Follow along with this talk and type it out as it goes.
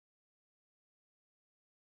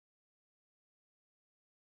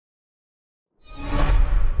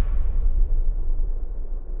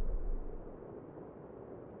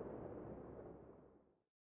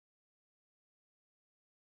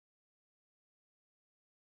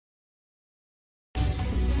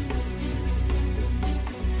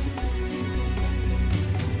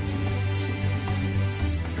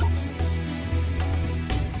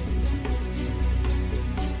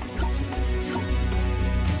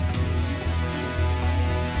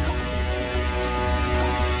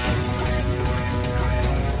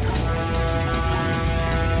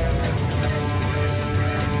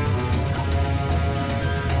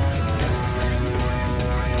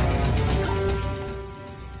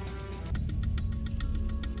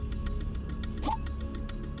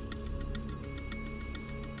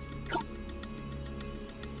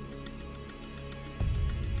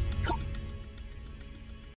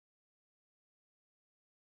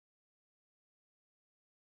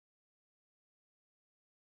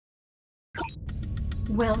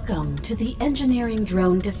Welcome to the Engineering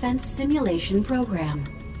Drone Defense Simulation Program.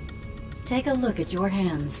 Take a look at your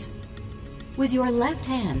hands. With your left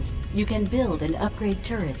hand, you can build and upgrade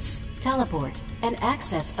turrets, teleport, and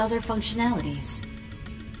access other functionalities.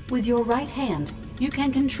 With your right hand, you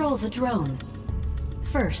can control the drone.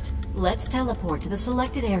 First, let's teleport to the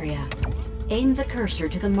selected area. Aim the cursor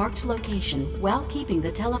to the marked location while keeping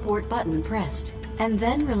the teleport button pressed, and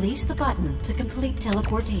then release the button to complete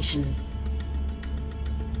teleportation.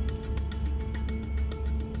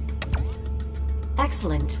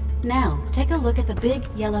 Excellent. Now, take a look at the big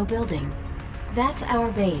yellow building. That's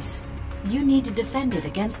our base. You need to defend it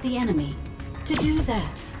against the enemy. To do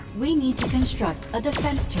that, we need to construct a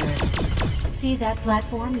defense turret. See that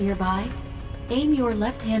platform nearby? Aim your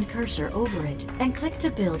left-hand cursor over it and click to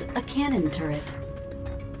build a cannon turret.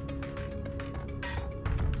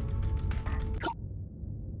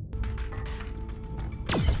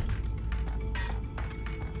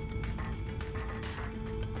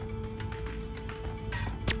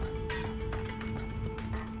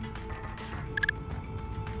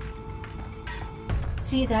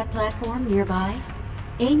 See that platform nearby?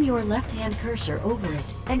 Aim your left-hand cursor over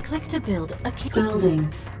it and click to build a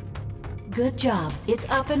building. Good job, it's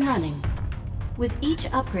up and running. With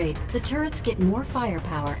each upgrade, the turrets get more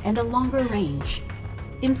firepower and a longer range.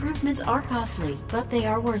 Improvements are costly, but they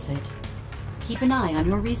are worth it. Keep an eye on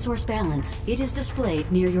your resource balance. It is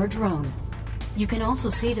displayed near your drone. You can also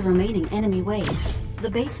see the remaining enemy waves,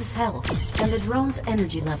 the base's health, and the drone's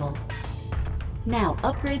energy level. Now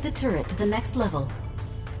upgrade the turret to the next level.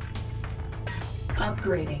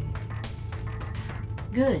 Upgrading.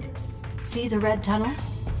 Good. See the red tunnel?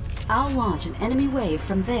 I'll launch an enemy wave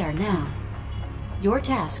from there now. Your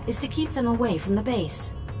task is to keep them away from the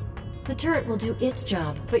base. The turret will do its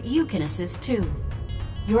job, but you can assist too.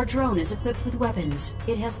 Your drone is equipped with weapons.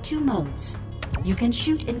 It has two modes. You can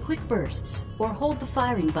shoot in quick bursts, or hold the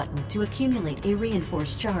firing button to accumulate a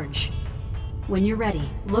reinforced charge. When you're ready,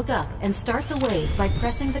 look up and start the wave by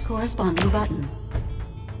pressing the corresponding button.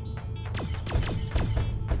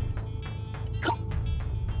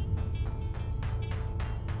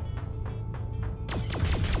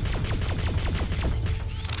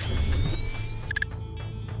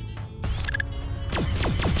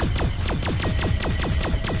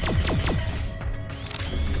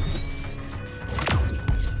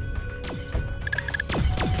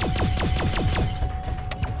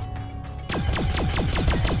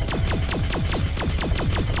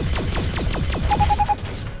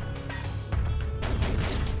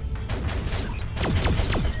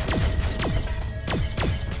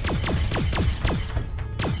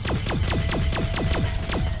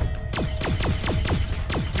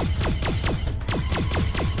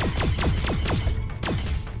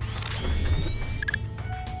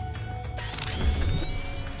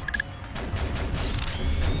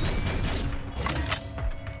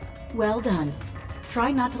 Well done.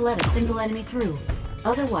 Try not to let a single enemy through,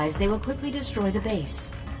 otherwise they will quickly destroy the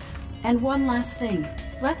base. And one last thing,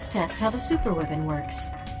 let's test how the super weapon works.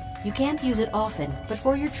 You can't use it often, but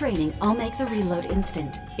for your training I'll make the reload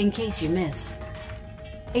instant, in case you miss.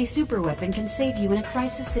 A super weapon can save you in a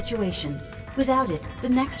crisis situation. Without it, the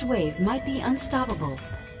next wave might be unstoppable.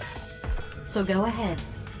 So go ahead.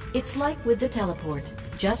 It's like with the teleport.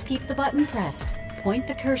 Just keep the button pressed. Point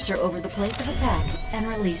the cursor over the place of attack and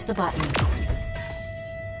release the button.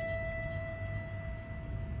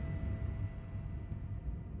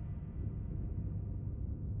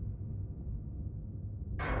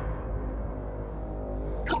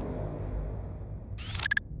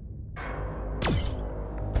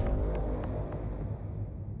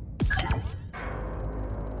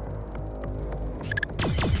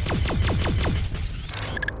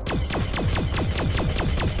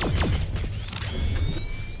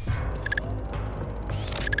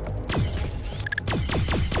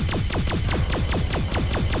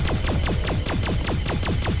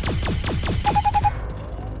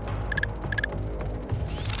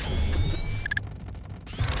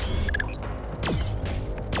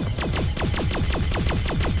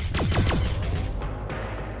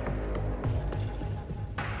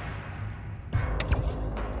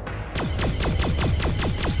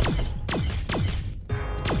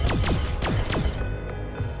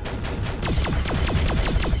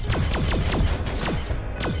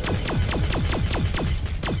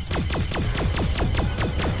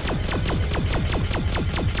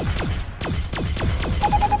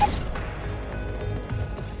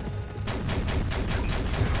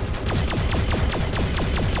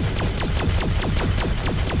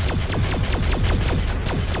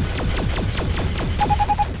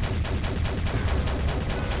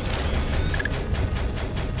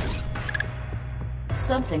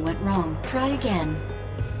 Something went wrong. Try again.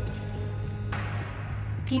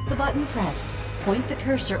 Keep the button pressed. Point the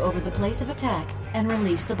cursor over the place of attack and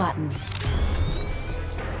release the button.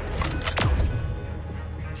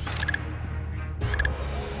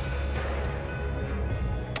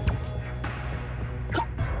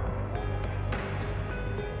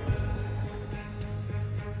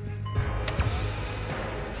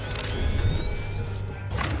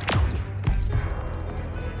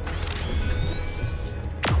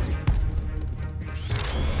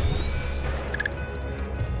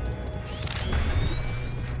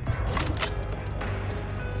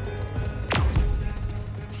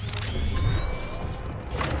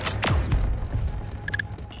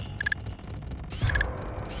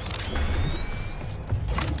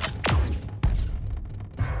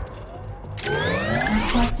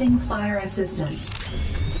 Requesting fire assistance.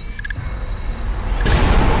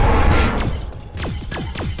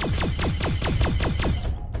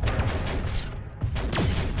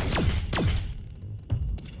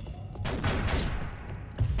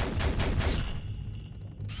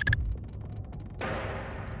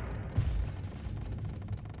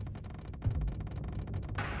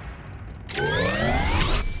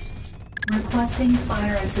 Requesting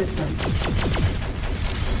fire assistance.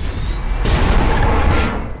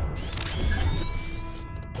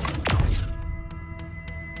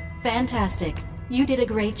 Fantastic. You did a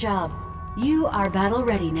great job. You are battle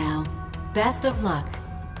ready now. Best of luck.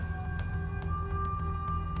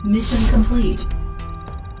 Mission complete.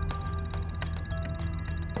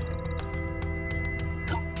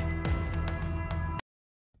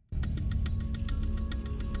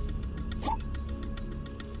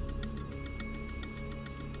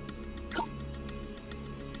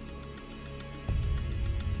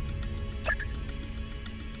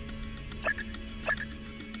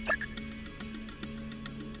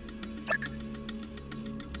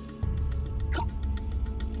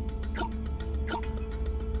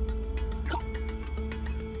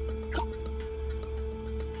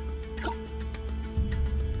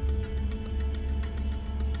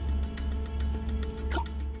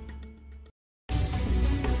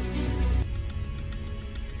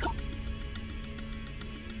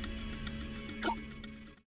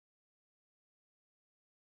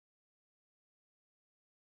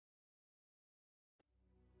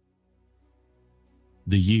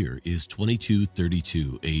 The year is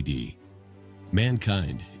 2232 AD.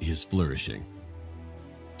 Mankind is flourishing.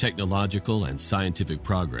 Technological and scientific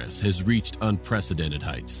progress has reached unprecedented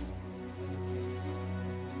heights.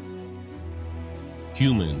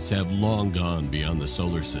 Humans have long gone beyond the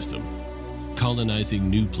solar system, colonizing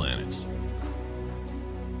new planets.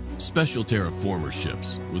 Special terraformer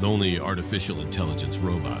ships with only artificial intelligence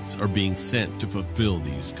robots are being sent to fulfill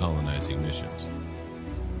these colonizing missions.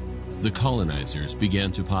 The colonizers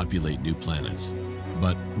began to populate new planets,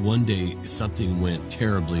 but one day something went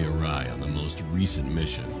terribly awry on the most recent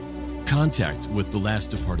mission. Contact with the last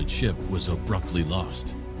departed ship was abruptly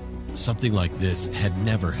lost. Something like this had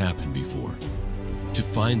never happened before. To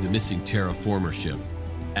find the missing terraformer ship,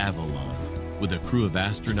 Avalon, with a crew of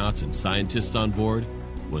astronauts and scientists on board,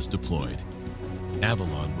 was deployed.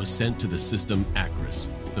 Avalon was sent to the system Acris,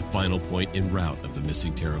 the final point en route of the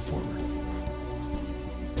missing terraformer.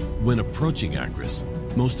 When approaching Acris,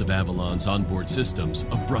 most of Avalon's onboard systems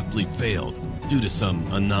abruptly failed due to some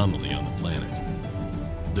anomaly on the planet.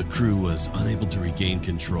 The crew was unable to regain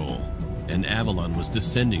control, and Avalon was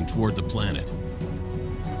descending toward the planet.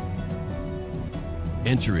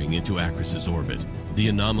 Entering into Acris's orbit, the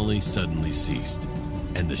anomaly suddenly ceased,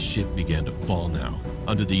 and the ship began to fall now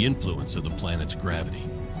under the influence of the planet's gravity.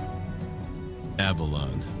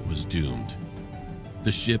 Avalon was doomed.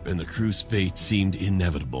 The ship and the crew's fate seemed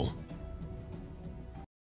inevitable.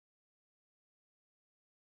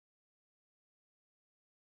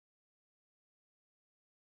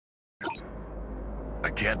 I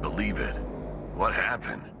can't believe it. What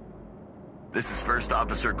happened? This is First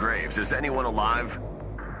Officer Graves. Is anyone alive?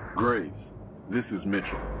 Graves, this is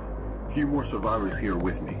Mitchell. A few more survivors here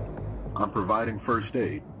with me. I'm providing first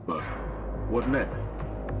aid, but what next?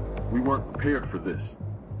 We weren't prepared for this.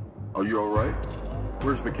 Are you alright?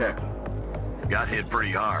 Where's the captain? Got hit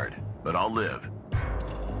pretty hard, but I'll live.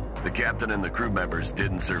 The captain and the crew members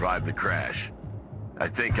didn't survive the crash. I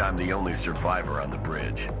think I'm the only survivor on the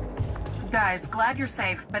bridge. Guys, glad you're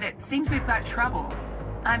safe, but it seems we've got trouble.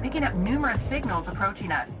 I'm picking up numerous signals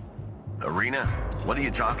approaching us. Arena? What are you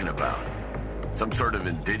talking about? Some sort of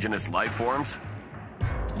indigenous life forms?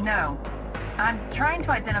 No. I'm trying to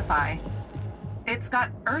identify. It's got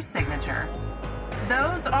Earth signature.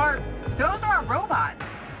 Those are robots.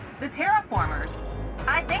 The terraformers.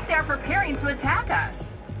 I think they're preparing to attack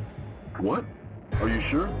us. What? Are you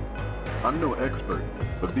sure? I'm no expert,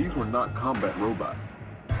 but these were not combat robots.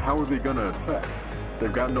 How are they gonna attack?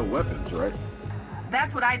 They've got no weapons, right?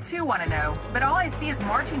 That's what I too want to know, but all I see is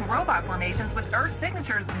marching robot formations with Earth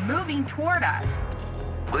signatures moving toward us.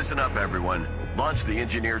 Listen up, everyone. Launch the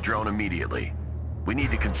engineer drone immediately. We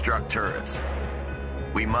need to construct turrets.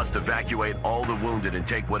 We must evacuate all the wounded and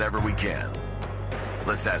take whatever we can.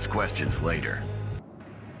 Let's ask questions later.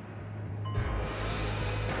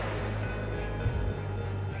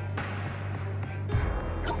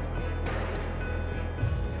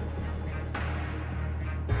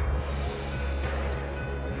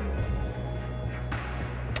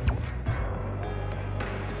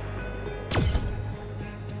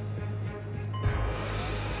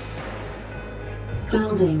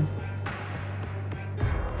 Building.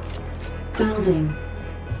 Building.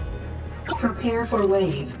 Prepare for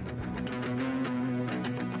wave.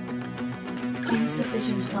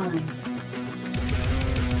 Insufficient funds.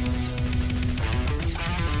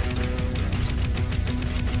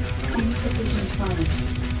 Insufficient funds.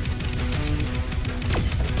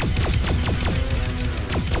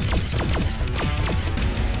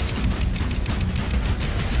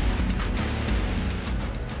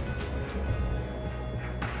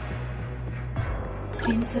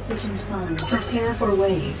 Insufficient funds. Prepare for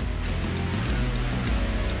wave.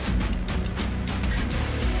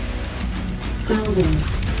 Building.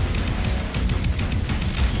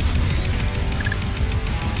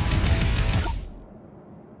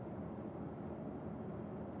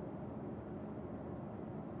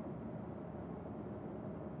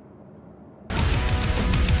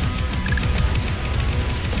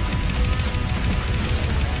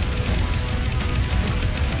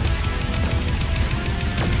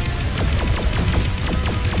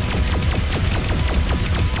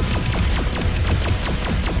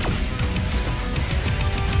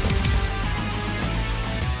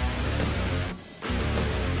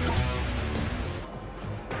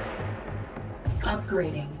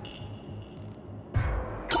 Upgrading.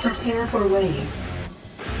 Prepare for wave.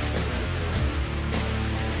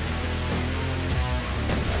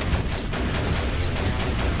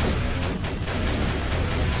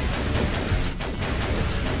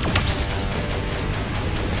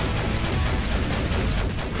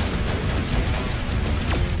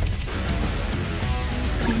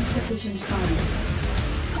 Insufficient funds.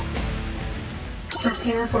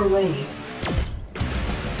 Prepare for wave.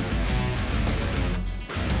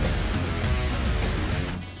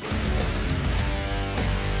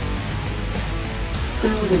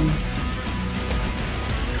 Building.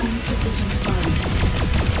 Insufficient funds.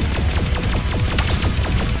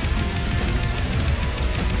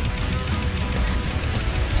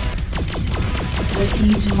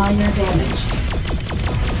 Received minor damage.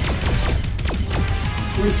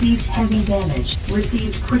 Received heavy damage.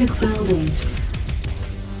 Received critical building.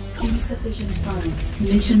 Insufficient funds.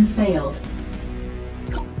 Mission failed.